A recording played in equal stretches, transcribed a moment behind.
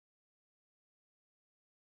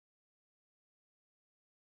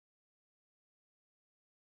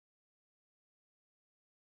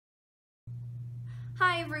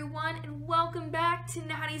Hi everyone, and welcome back to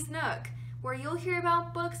Natty's Nook, where you'll hear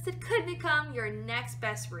about books that could become your next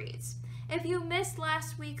best reads. If you missed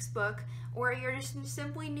last week's book, or you're just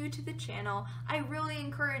simply new to the channel, I really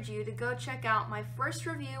encourage you to go check out my first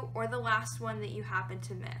review or the last one that you happen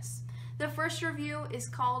to miss. The first review is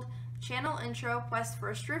called Channel Intro plus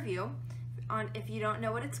First Review, if you don't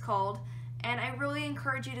know what it's called, and I really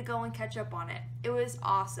encourage you to go and catch up on it. It was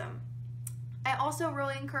awesome. I also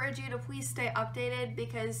really encourage you to please stay updated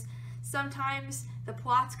because sometimes the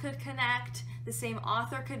plots could connect, the same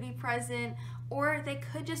author could be present, or they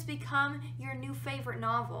could just become your new favorite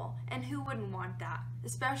novel, and who wouldn't want that,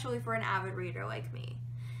 especially for an avid reader like me.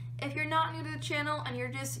 If you're not new to the channel and you're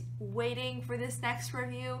just waiting for this next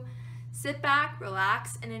review, sit back,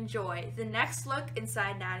 relax, and enjoy the next look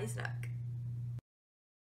inside Natty's Nook.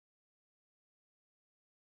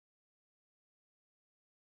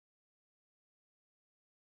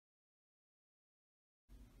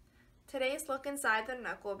 Today's look inside the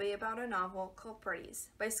Nook will be about a novel called Pretties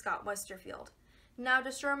by Scott Westerfield. Now,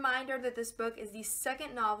 just a reminder that this book is the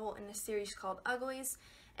second novel in a series called Uglies,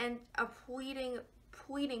 and a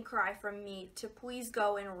pleading cry from me to please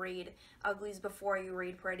go and read Uglies before you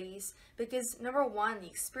read Pretties, because number one, the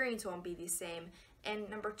experience won't be the same, and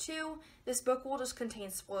number two, this book will just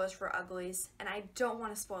contain spoilers for Uglies, and I don't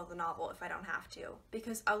want to spoil the novel if I don't have to,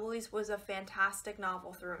 because Uglies was a fantastic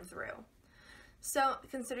novel through and through. So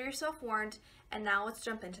consider yourself warned, and now let's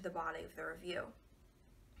jump into the body of the review.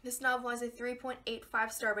 This novel has a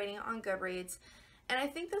 3.85 star rating on Goodreads, and I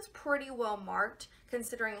think that's pretty well marked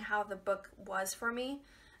considering how the book was for me.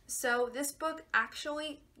 So this book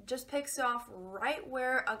actually just picks off right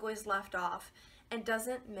where Uglies left off and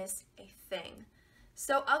doesn't miss a thing.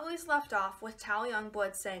 So Uglies left off with Tally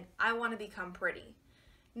Youngblood saying, "I want to become pretty."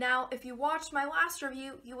 Now, if you watched my last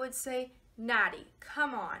review, you would say, "Natty,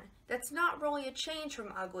 come on. That's not really a change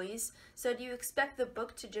from Uglies, so do you expect the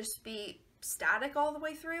book to just be static all the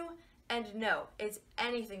way through?" And no, it's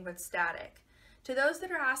anything but static. To those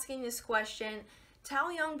that are asking this question,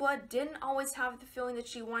 Tally Youngblood didn't always have the feeling that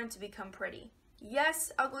she wanted to become pretty. Yes,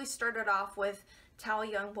 Uglies started off with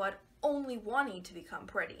Tally Youngblood only wanting to become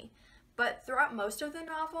pretty, but throughout most of the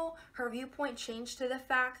novel, her viewpoint changed to the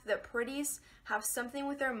fact that pretties have something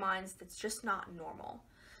with their minds that's just not normal.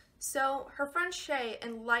 So her friend Shay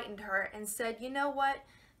enlightened her and said, "You know what?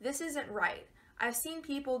 This isn't right. I've seen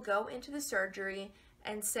people go into the surgery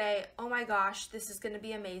and say, oh my gosh, this is going to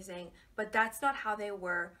be amazing, but that's not how they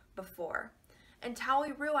were before." And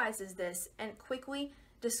Tally realizes this and quickly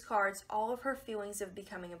discards all of her feelings of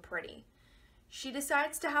becoming a pretty. She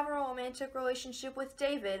decides to have a romantic relationship with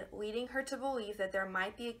David, leading her to believe that there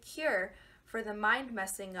might be a cure for the mind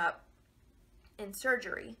messing up in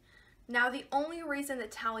surgery. Now, the only reason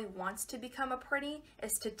that Tally wants to become a pretty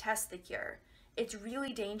is to test the cure. It's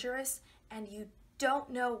really dangerous, and you don't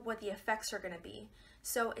know what the effects are going to be.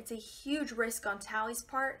 So it's a huge risk on Tally's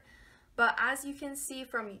part, but as you can see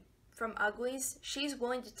from Uglies, she's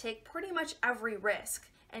willing to take pretty much every risk,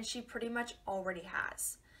 and she pretty much already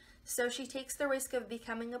has. So she takes the risk of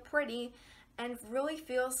becoming a pretty and really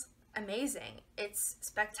feels amazing. It's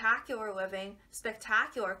spectacular living,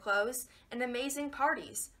 spectacular clothes, and amazing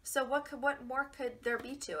parties. So what more could there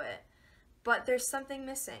be to it? But there's something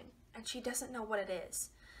missing, and she doesn't know what it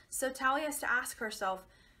is. So Tally has to ask herself,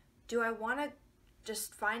 do I want to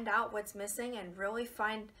just find out what's missing and really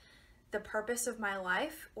find the purpose of my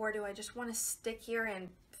life? Or do I just want to stick here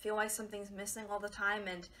and feel like something's missing all the time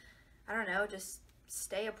and, I don't know, just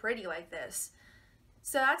stay a pretty like this?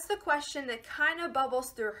 So that's the question that kind of bubbles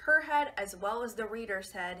through her head as well as the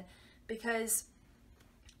reader's head, because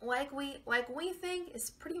like we think is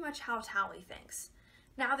pretty much how Tally thinks.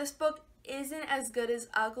 Now, this book isn't as good as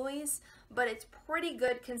Uglies, but it's pretty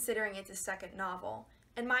good considering it's a second novel.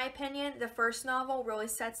 In my opinion, the first novel really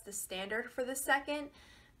sets the standard for the second,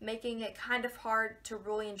 making it kind of hard to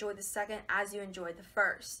really enjoy the second as you enjoyed the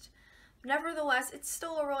first. Nevertheless, it's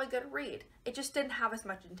still a really good read. It just didn't have as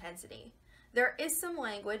much intensity. There is some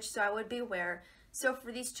language, so I would be aware. So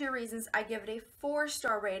for these two reasons, I give it a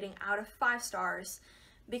 4-star rating out of 5 stars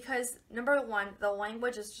because, number one, the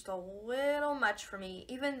language is just a little much for me,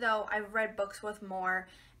 even though I've read books with more,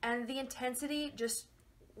 and the intensity just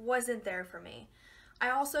wasn't there for me. I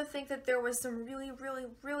also think that there was some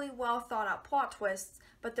really well thought out plot twists,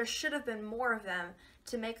 but there should have been more of them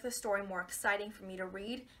to make the story more exciting for me to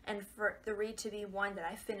read and for the read to be one that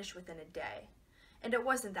I finished within a day. And it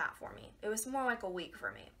wasn't that for me. It was more like a week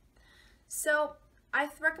for me. So I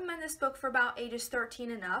recommend this book for about ages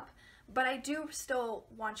 13 and up, but I do still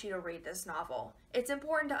want you to read this novel. It's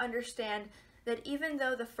important to understand that even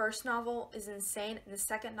though the first novel is insane and the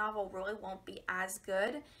second novel really won't be as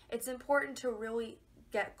good, it's important to really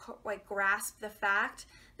grasp the fact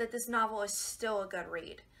that this novel is still a good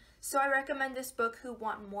read. So I recommend this book who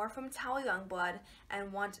want more from Tally Youngblood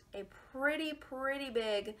and want a pretty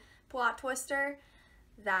big plot twister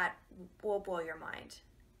that will blow your mind.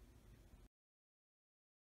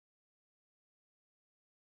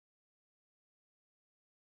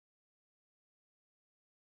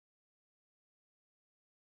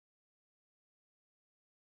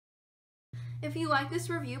 If you like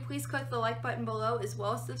this review, please click the like button below as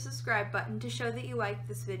well as the subscribe button to show that you liked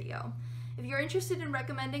this video. If you're interested in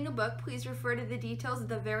recommending a book, please refer to the details at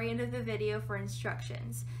the very end of the video for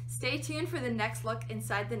instructions. Stay tuned for the next look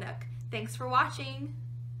inside the Nook. Thanks for watching!